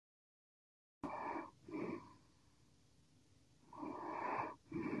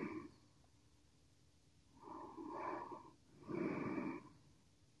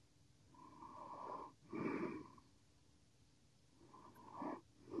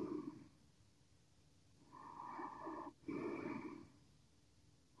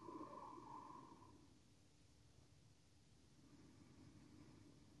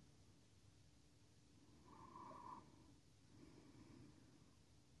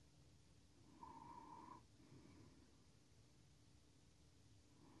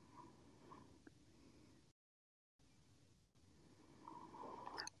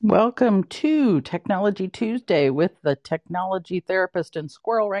Welcome to Technology Tuesday with the technology therapist and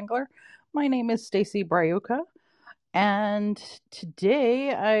squirrel wrangler. My name is Stacy Braiuka, and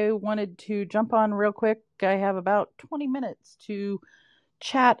today I wanted to jump on real quick. I have about 20 minutes to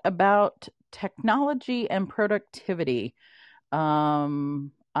chat about technology and productivity. I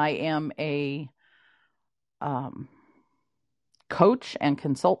am a um, coach and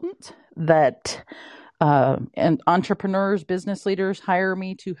consultant that and entrepreneurs, business leaders hire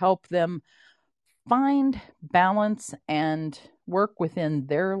me to help them find balance and work within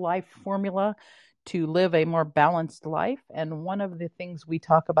their life formula to live a more balanced life. And one of the things we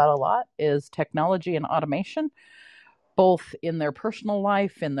talk about a lot is technology and automation, both in their personal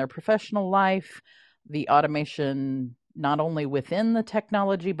life, in their professional life, the automation not only within the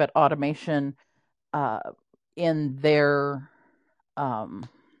technology, but automation uh, in um,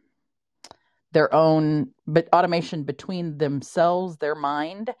 their own, but automation between themselves, their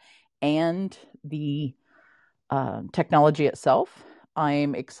mind, and the technology itself.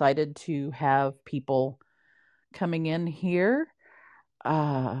 I'm excited to have people coming in here.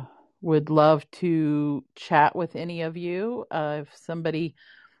 Uh, would love to chat with any of you. If somebody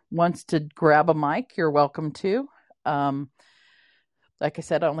wants to grab a mic, you're welcome to. Um, like I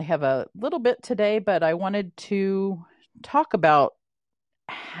said, I only have a little bit today, but I wanted to talk about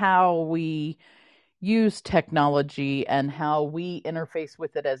how we use technology and how we interface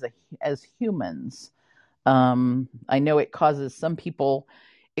with it as humans. I know it causes some people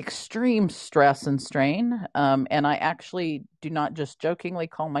extreme stress and strain. And I actually do not just jokingly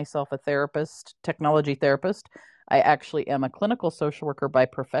call myself a therapist, technology therapist. I actually am a clinical social worker by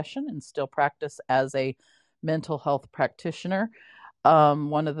profession and still practice as a mental health practitioner.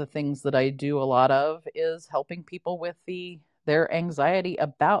 One of the things that I do a lot of is helping people with their anxiety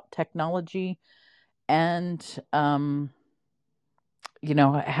about technology and how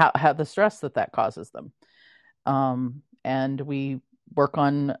the stress that causes them. And we work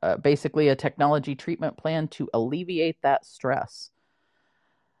on basically a technology treatment plan to alleviate that stress.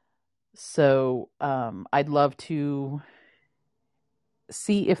 So I'd love to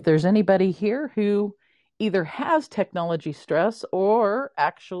see if there's anybody here who either has technology stress, or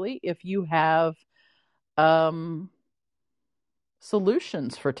actually if you have um,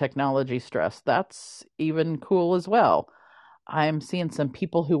 solutions for technology stress. That's even cool as well. I'm seeing some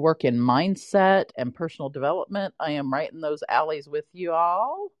people who work in mindset and personal development. I am right in those alleys with you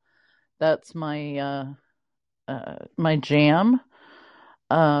all. That's my jam.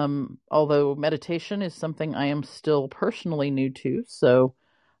 Although meditation is something I am still personally new to, so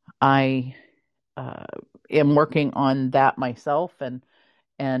I uh, am working on that myself, and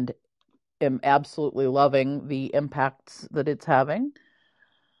am absolutely loving the impacts that it's having.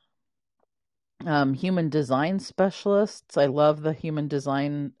 Human design specialists. I love the human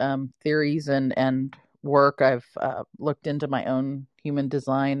design theories and work. I've looked into my own human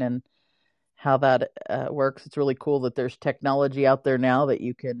design and how that works. It's really cool that there's technology out there now that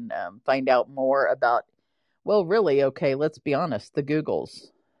you can find out more about. Well, really, okay, let's be honest, the Googles.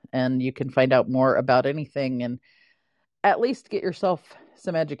 And you can find out more about anything and at least get yourself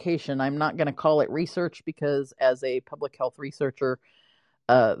some education. I'm not going to call it research because, as a public health researcher,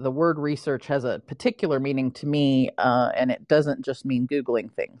 the word research has a particular meaning to me, and it doesn't just mean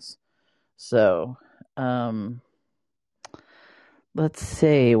Googling things. So, um, let's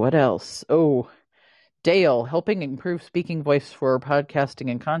see, what else? Oh, Dale, helping improve speaking voice for podcasting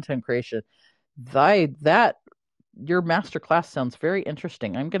and content creation. That your master class sounds very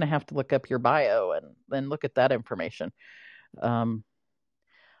interesting. I'm going to have to look up your bio and then look at that information. Um,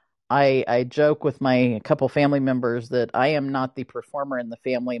 I joke with my couple family members that I am not the performer in the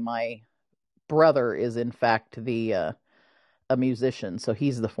family. My brother is in fact the a musician, so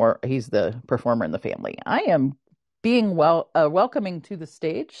he's the performer in the family. I am being welcoming to the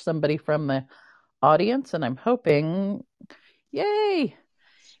stage somebody from the audience, and I'm hoping, yay!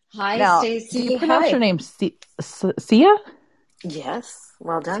 Hi, Now, do you Stacy. pronounce your Hi. name Sia? Yes,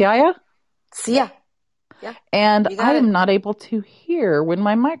 well done. Sia? Sia. Yeah, And you I got it. am not able to hear when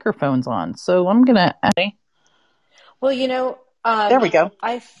my microphone's on, so I'm gonna. Well, There we go.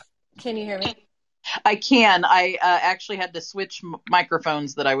 I can you hear me? I can. I actually had to switch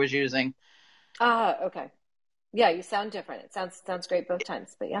microphones that I was using. Ah, okay. Yeah, you sound different. It sounds great both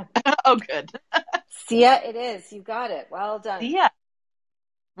times, but yeah. Oh, good. Sia, it is. You got it. Well done. Sia.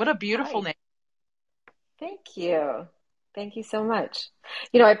 What a beautiful Hi. name. Thank you. Thank you so much.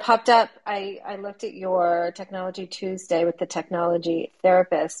 I popped up, I looked at your Technology Tuesday with the technology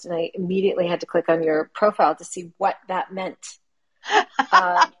therapist, and I immediately had to click on your profile to see what that meant.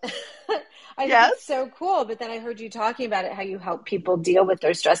 Um, I think it's Yes. so cool. But then I heard you talking about it, how you help people deal with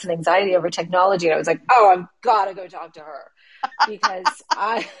their stress and anxiety over technology. And I was like, oh, I've got to go talk to her because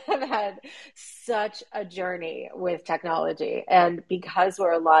I have had such a journey with technology. And because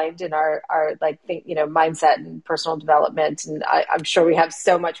we're aligned in our like, think, mindset and personal development. And I'm sure we have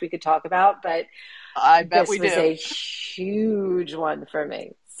so much we could talk about, but I bet this we was do. a huge one for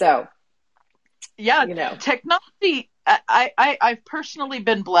me. So, Yeah, you know, technology. I've personally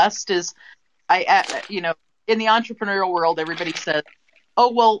been blessed as in the entrepreneurial world, everybody says,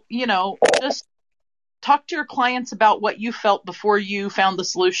 oh, well, just talk to your clients about what you felt before you found the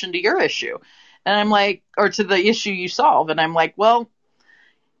solution to your issue. And I'm like, or to the issue you solve. And I'm like, well,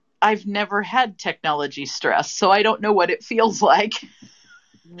 I've never had technology stress, so I don't know what it feels like.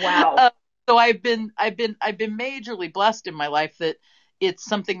 wow. Uh, so I've been majorly blessed in my life that it's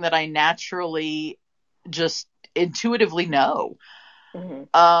something that I naturally just intuitively know. Hmm.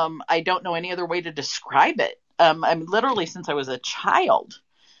 I don't know any other way to describe it. I'm literally since I was a child.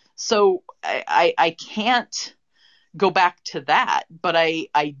 So I can't go back to that. But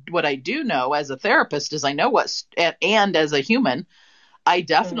what I do know as a therapist is I know and as a human, I Hmm.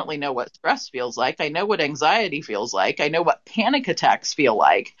 definitely know what stress feels like. I know what anxiety feels like. I know what panic attacks feel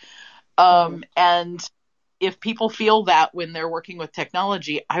like. Hmm. And if people feel that when they're working with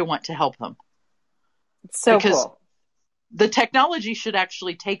technology, I want to help them It's so because cool. the technology should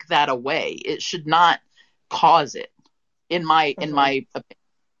actually take that away. It should not cause it in my Hmm. opinion.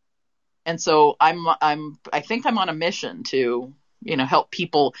 And so I think I'm on a mission to, help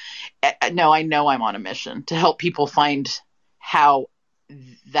people. No, I know I'm on a mission to help people find how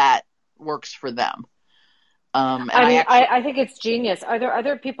that works for them. And I I mean, actually, I think it's genius. Are there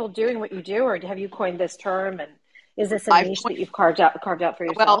other people doing what you do, or have you coined this term? And is this a I've niche that you've carved out for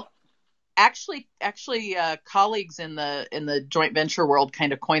yourself? well, actually, colleagues in the joint venture world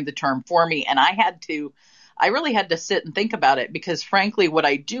kind of coined the term for me, and I really had to sit and think about it because, frankly, what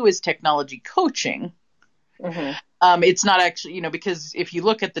I do is technology coaching. Hmm. It's not actually, because if you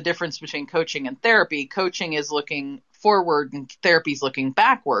look at the difference between coaching and therapy, coaching is looking forward and therapy is looking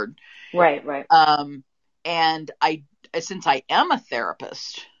backward. Right, right. Um, and since I am a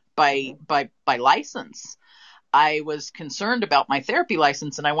therapist by Hmm. by license, I was concerned about my therapy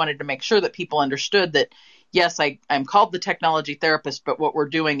license, and I wanted to make sure that people understood that yes, I'm called the technology therapist, but what we're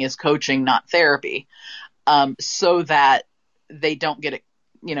doing is coaching, not therapy, so that they don't get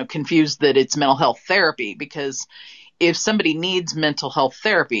confused that it's mental health therapy. Because if somebody needs mental health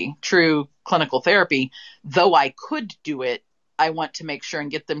therapy, true clinical therapy, though I could do it, I want to make sure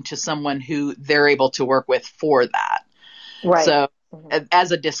and get them to someone who they're able to work with for that. Right. So, Hmm.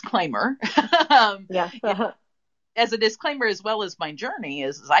 as a disclaimer, um, Yeah. as a disclaimer, as well as my journey,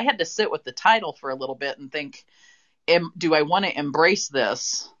 is I had to sit with the title for a little bit and think, do I want to embrace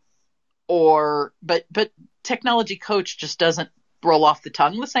this? But technology coach just doesn't roll off the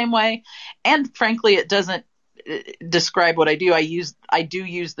tongue the same way. And frankly, it doesn't describe what I do. I do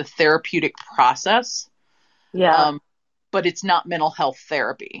use the therapeutic process, Yeah. um, but it's not mental health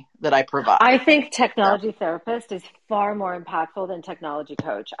therapy that I I provide. think So, technology therapist is far more impactful than technology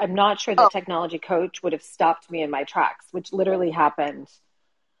coach. I'm not sure oh, that technology coach would have stopped me in my tracks, which literally happened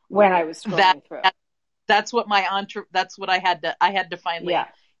when I was that, scrolling through. that that's what that's what I had to Yeah. finally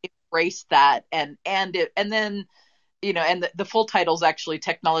embrace that. And then and the full title is actually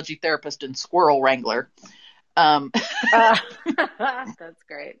technology therapist and squirrel wrangler. Um, Uh, that's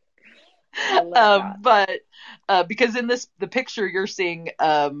great. I love that. but because in the picture you're seeing,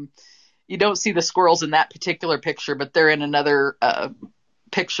 you don't see the squirrels in that particular picture, but they're in another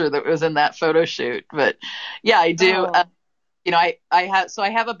picture that was in that photo shoot. But yeah, I do. Oh, I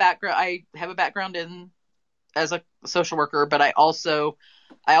have a background in as a social worker, but I also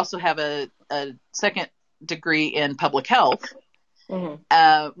have a second degree in public health, hmm.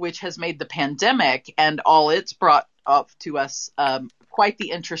 which has made the pandemic and all it's brought up to us quite the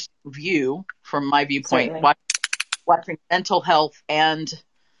interesting view from my viewpoint. Certainly. Watching mental health and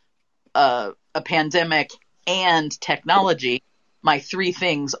a pandemic and technology, my three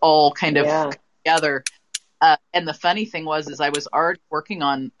things all kind of Yeah. together. And the funny thing is I was already working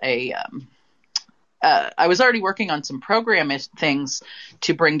on I was already working on some program things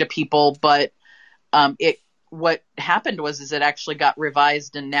to bring to people, but it what happened is it actually got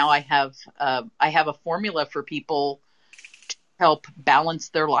revised, and now I have a formula for people to help balance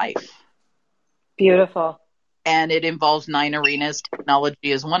their life, Beautiful. and it involves 9 arenas. Technology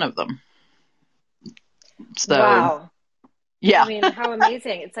is one of them. So Wow. I yeah, mean, how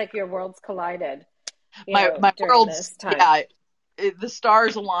amazing. It's like your worlds collided, my during world's this time. yeah, the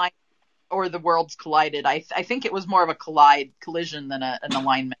stars align or the worlds collided. I think it was more of a collision than an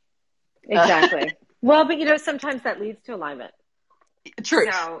alignment. Exactly. Well, but sometimes that leads to alignment.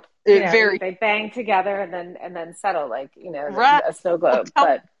 True. So, Very they bang together and then settle like, right. a snow Well, globe.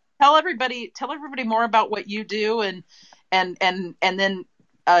 But tell everybody more about what you do, and then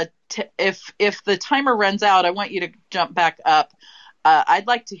if the timer runs out, I want you to jump back up. I'd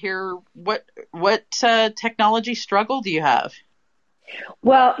like to hear what technology struggle do you have?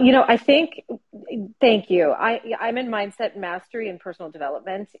 well, I think, thank you. I'm in mindset mastery and personal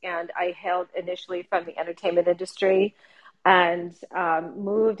development, and I hailed initially from the entertainment industry and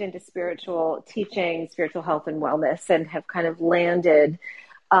moved into spiritual teaching, spiritual health and wellness, and have kind of landed.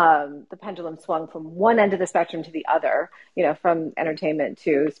 The pendulum swung from one end of the spectrum to the other, from entertainment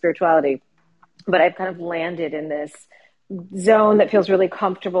to spirituality. But I've kind of landed in this zone that feels really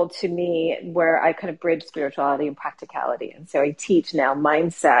comfortable to me where I kind of bridge spirituality and practicality. And so I teach now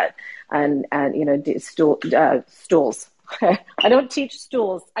mindset and stools. I don't teach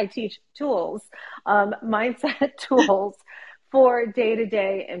stools. I teach tools, mindset tools for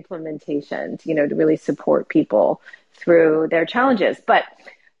day-to-day implementation, to really support people through their challenges. But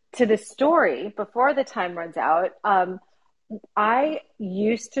to the story, before the time runs out, I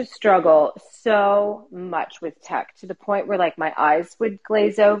used to struggle so much with tech to the point where like my eyes would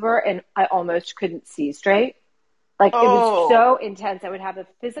glaze over and I almost couldn't see straight. Like it was Oh, so intense. I would have a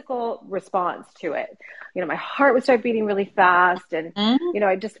physical response to it. My heart would start beating really fast and mhm.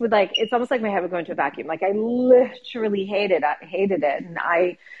 I just would like, it's almost like my head would go into a vacuum. Like I literally hated it. And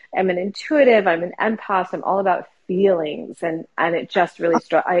I am an intuitive, I'm an empath, I'm all about feelings and it just really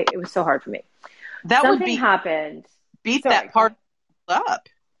it was so hard for me. That would Something be happened. beat Sorry, that go part ahead. up.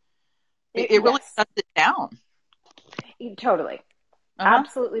 It really Yes, shuts it down. totally. Uh-huh.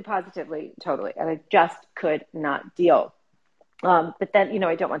 Absolutely, positively, totally. And I just could not deal. But then,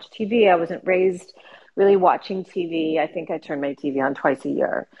 I don't watch TV. I wasn't raised really watching TV. I think I turn my TV on twice a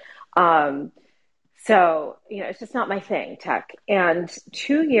year. Um, so, it's just not my thing, tech. And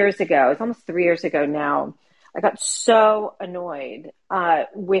 2 years ago, it's almost 3 years ago now, I got so annoyed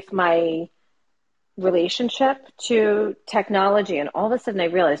with my relationship to technology. And all of a sudden I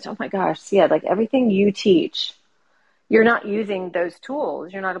realized, oh my gosh, Sia, like everything you teach, you're not using those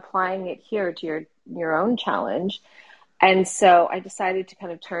tools. You're not applying it here to your own challenge. And so I decided to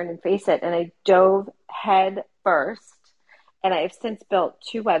kind of turn and face it. And I dove head first. And I have since built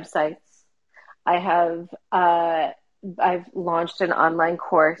two websites. I have I've launched an online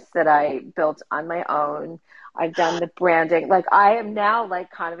course that I built on my own. I've done the branding. Like I am now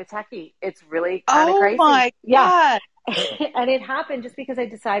like kind of a techie. It's really kind of Oh crazy. my Yeah. God. And it happened just because I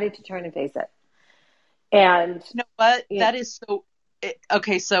decided to turn and face it. And You know what? you That is so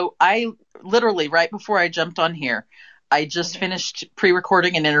okay. So I literally right before I jumped on here, I just know, finished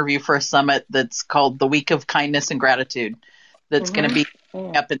pre-recording an interview for a summit that's called the Week of Kindness and Gratitude. That's going to be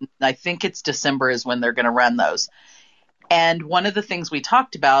up in, I think it's December is when they're going to run those. And one of the things we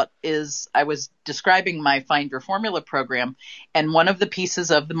talked about is I was describing my Find Your Formula program, and one of the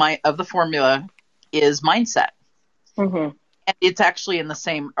pieces of the formula is mindset, mm-hmm. and it's actually in the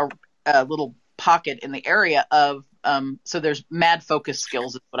same little pocket in the area of so there's mad focus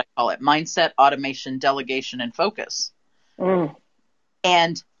skills is what I call it: mindset, automation, delegation, and focus. Mm,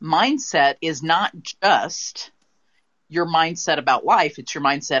 And mindset is not just your mindset about life; it's your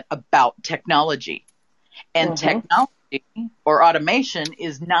mindset about technology. And mm-hmm. technology or automation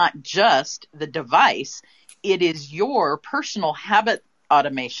is not just the device, it is your personal habit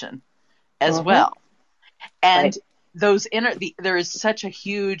automation as Mm-hmm. well. And Right. there is such a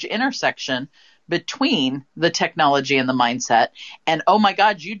huge intersection between the technology and the mindset. And oh my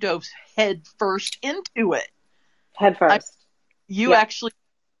God, you dove head first into it. Head I, first. you Yeah. actually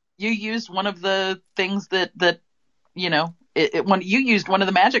you used one of the things that when you used one of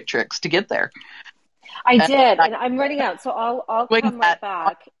the magic tricks to get there. I And did, I and I'm running out, so I'll doing come right that.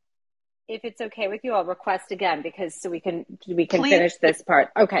 back. If it's okay with you, I'll request again because so we can Please, finish this part.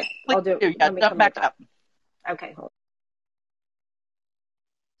 Okay, please I'll do it. do. Yeah, Let me jump come right back back. up. Okay, hold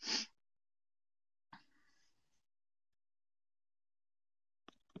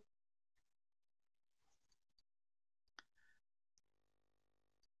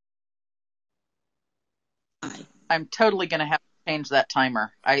I'm totally going to have to change that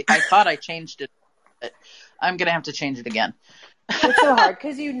timer. I thought I changed it, but I'm going to have to change it again. It's so hard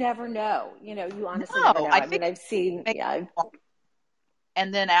because you never know. You honestly never No, know. I I mean, think I've seen, make yeah,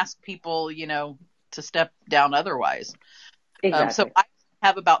 and then ask people, to step down otherwise. So exactly. I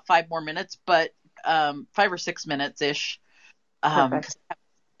have about 5 more minutes, but 5 or 6 minutes ish, Perfect. because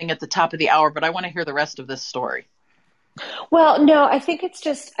I'm at the top of the hour. But I want to hear the rest of this story. Well, no, I think it's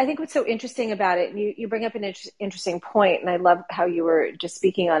just, I think what's so interesting about it, you bring up an interesting point, and I love how you were just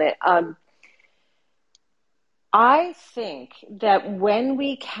speaking on it. I think that when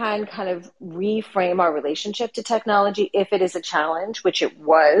we can kind of reframe our relationship to technology, if it is a challenge, which it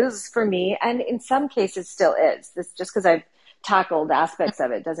was for me, and in some cases still is, this just because I've tackled aspects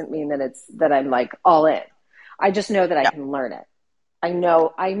of it doesn't mean that it's that I'm like all in. I just know that I Yeah. can learn it. I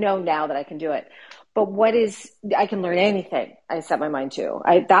know now that I can do it. But I can learn anything I set my mind to.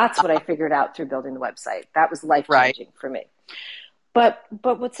 That's what I figured out through building the website. That was life Right. changing for me. But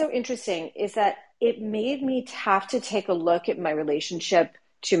what's so interesting is that it made me have to take a look at my relationship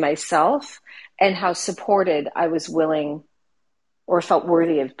to myself and how supported I was willing or felt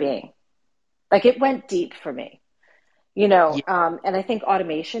worthy of being. Like it went deep for me, Yeah. and I think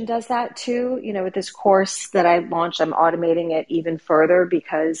automation does that too. With this course that I launched, I'm automating it even further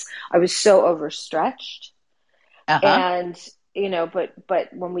because I was so overstretched. Uh-huh. And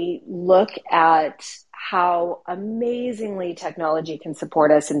but when we look at how amazingly technology can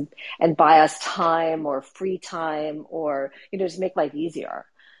support us and buy us time or free time, or just make life easier,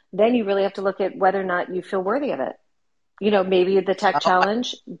 then you really have to look at whether or not you feel worthy of it. Maybe the tech Oh,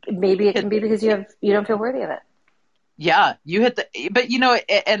 challenge, maybe it hit, can be because you don't feel worthy of it. yeah, you hit but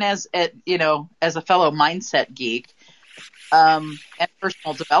and as a fellow mindset geek, and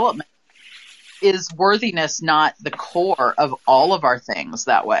personal development, is worthiness not the core of all of our things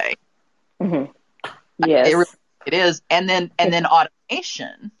that way? Hmm. It really, Yes. it is. And then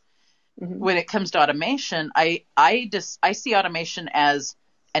automation, Hmm. when it comes to automation, I see automation as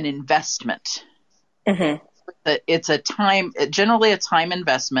an investment. Hmm. It's generally a time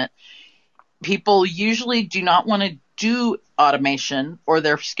investment. People usually do not want to do automation, or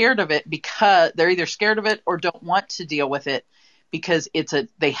they're scared of it because they're either scared of it or don't want to deal with it because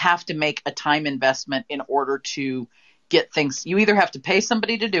they have to make a time investment in order to get things. You either have to pay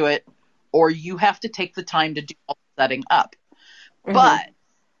somebody to do it or you have to take the time to do all the setting up. Hmm. But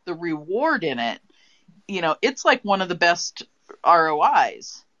the reward in it, it's like one of the best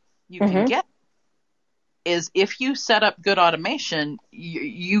ROIs you can Hmm. get is if you set up good automation,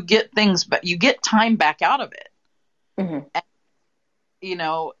 you get things, but you get time back out of it. Hmm. And,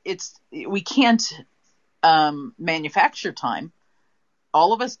 we can't manufacture time.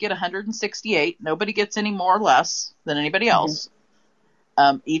 All of us get 168. Nobody gets any more or less than anybody Hmm. else.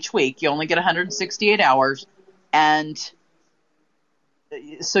 Each week, you only get 168 hours. And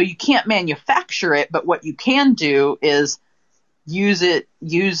so you can't manufacture it, but what you can do is use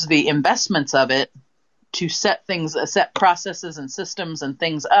the investments of it to set processes and systems and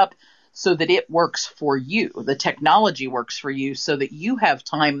things up so that it works for you. The technology works for you so that you have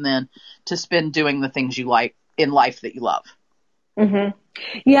time then to spend doing the things you like in life that you love. Hmm.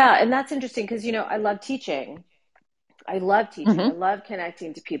 Yeah, and that's interesting because I love teaching. I love teaching. I Mm-hmm. love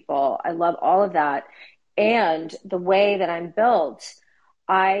connecting to people. I love all of that. And the way that I'm built,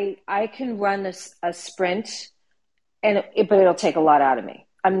 I can run a sprint, but it'll take a lot out of me.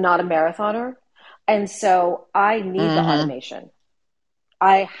 I'm not a marathoner, and so I need the Mm-hmm. automation.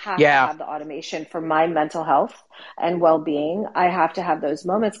 I have to Yeah. have the automation for my mental health and well-being. I have to have those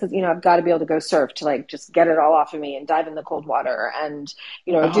moments because I've got to be able to go surf to like just get it all off of me and dive in the cold water and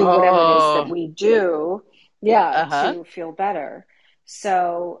do whatever it is that Oh. we do, yeah, Uh-huh. to feel better.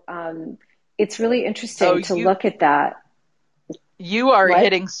 So it's really Oh, interesting to look at that. you are What?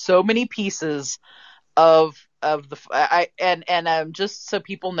 hitting so many pieces of the I and just so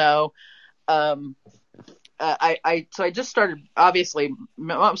people know, um I just started. Obviously,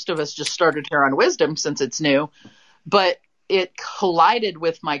 most of us just started here on Wisdom since it's new, but it collided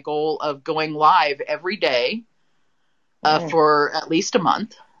with my goal of going live every day Mm. for at least a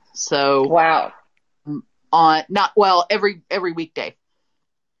month. So Wow. on not well every weekday,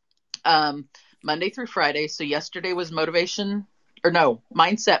 um, Monday through Friday. So yesterday was motivation or no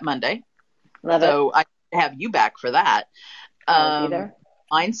mindset Monday. Love it. So I have you back for that. I will be Um, there.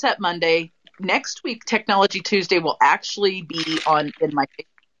 mindset Monday. Next week, Technology Tuesday will actually be on in my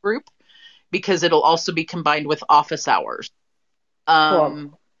Facebook group because it'll also be combined with office hours. Cool.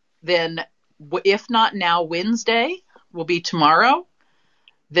 Um, then, if not now, Wednesday will be tomorrow.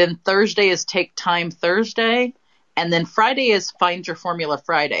 Then Thursday is Take Time Thursday. And then Friday is Find Your Formula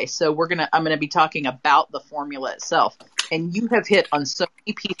Friday. So I'm gonna be talking about the formula itself. And you have hit on so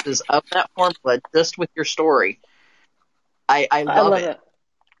many pieces of that formula just with your story. I I love love it. it.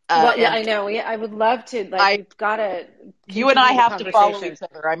 Well, yeah, And I know. Yeah, I would love to. Like, I we've got to you and I continue the have to follow conversation. each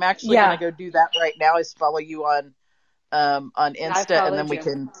other. I'm actually going to Yeah, go do that right now. Is follow you on I Insta, and then followed we you.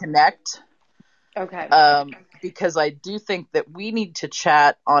 can connect. Okay. Because I do think that we need to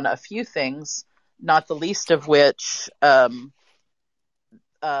chat on a few things. not the least of which,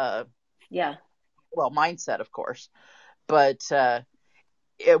 Yeah. well, mindset, of course. But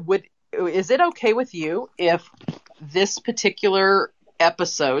is it okay with you if this particular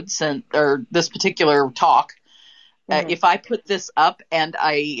episode or this particular talk, if I put this up and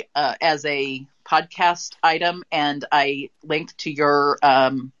I as a podcast item and I linked to your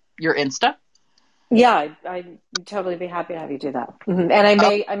Insta? Yeah, I'd totally be happy to have you do that. And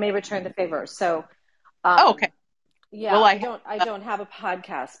I may return the favor. So, Okay. yeah, Well, I don't have a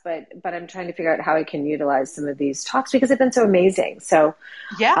podcast, but I'm trying to figure out how I can utilize some of these talks because they've been so amazing. So,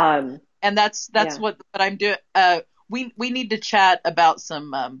 yeah, and that's yeah. what I'm doing. We need to chat about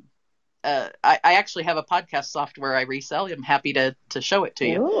some. I actually have a podcast software I resell. I'm happy to show it to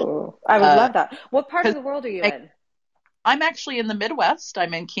you. Ooh, I would love that. What part of the world are you in? I'm actually in the Midwest.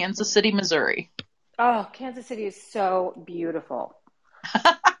 I'm in Kansas City, Missouri. Oh, Kansas City is so beautiful.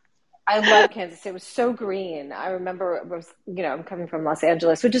 I love Kansas City. It was so green. I remember it was, I'm coming from Los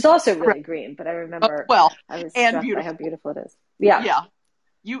Angeles, which is also really green, but I remember I was struck by how beautiful it is. Yeah. Yeah.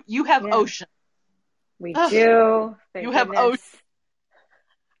 You have ocean. We do. Thank you goodness. have ocean.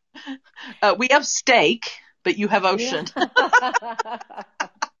 We have steak, but you have ocean.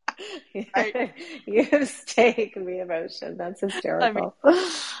 Yeah. Right? You have steak and we have ocean. That's hysterical.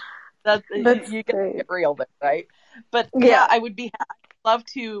 I mean, you get real there, right? But yeah, I would love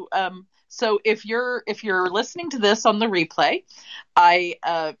to. So if you're listening to this on the replay, I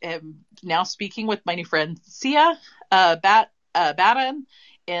am now speaking with my new friend Sia Batten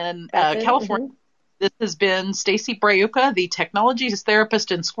in California. Mm-hmm. This has been Stacy Braiuka, the technology therapist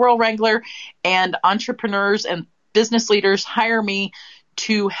and squirrel wrangler, and entrepreneurs and business leaders hire me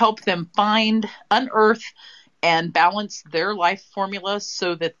to help them find, unearth, and balance their life formula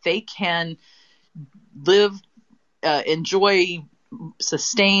so that they can live, enjoy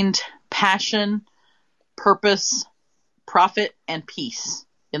sustained passion, purpose, profit, and peace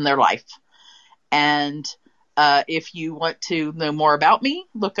in their life. And if you want to know more about me,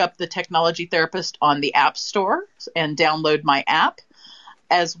 look up the Technology Therapist on the App Store and download my app,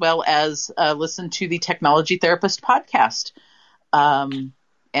 as well as listen to the Technology Therapist podcast.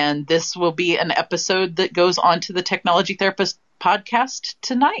 And this will be an episode that goes on to the Technology Therapist podcast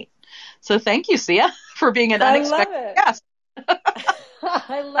tonight. So thank you, Sia, for being an unexpected guest.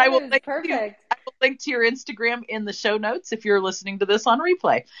 I love it. It's perfect. I will link to your Instagram in the show notes if you're listening to this on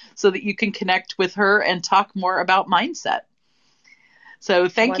replay so that you can connect with her and talk more about mindset. So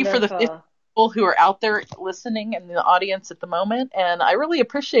thank you for the people who are out there listening in the audience at the moment. And I really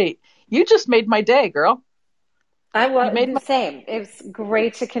appreciate you. Just made my day, girl. I was the same. It was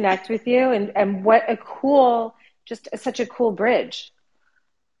great to connect with you, and what a cool, just such a cool bridge.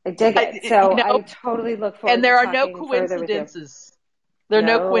 I dig it. So I totally look forward. And there are no coincidences. There are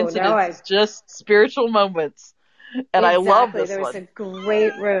no coincidences, just spiritual moments. And I love this. There was a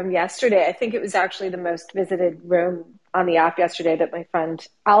great room yesterday. I think it was actually the most visited room on the app yesterday that my friend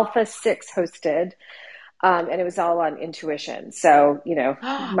Alpha 6 hosted. And it was all on intuition. So,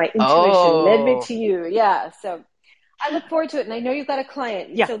 my intuition led me to you. Yeah. So I look forward to it. And I know you've got a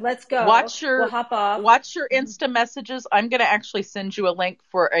client. Yeah. So let's go. We'll hop off. Watch your Insta messages. I'm going to actually send you a link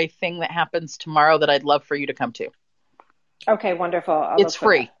for a thing that happens tomorrow that I'd love for you to come to. Okay, wonderful. It's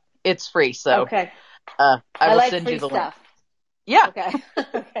free. It's free. So okay. I will send you the stuff. Link. Yeah. Okay.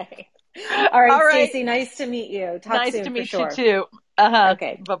 Okay. All right, Stacey, nice to meet you. Talk soon, nice to meet you too.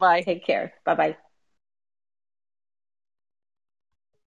 Okay. Bye-bye. Take care. Bye-bye.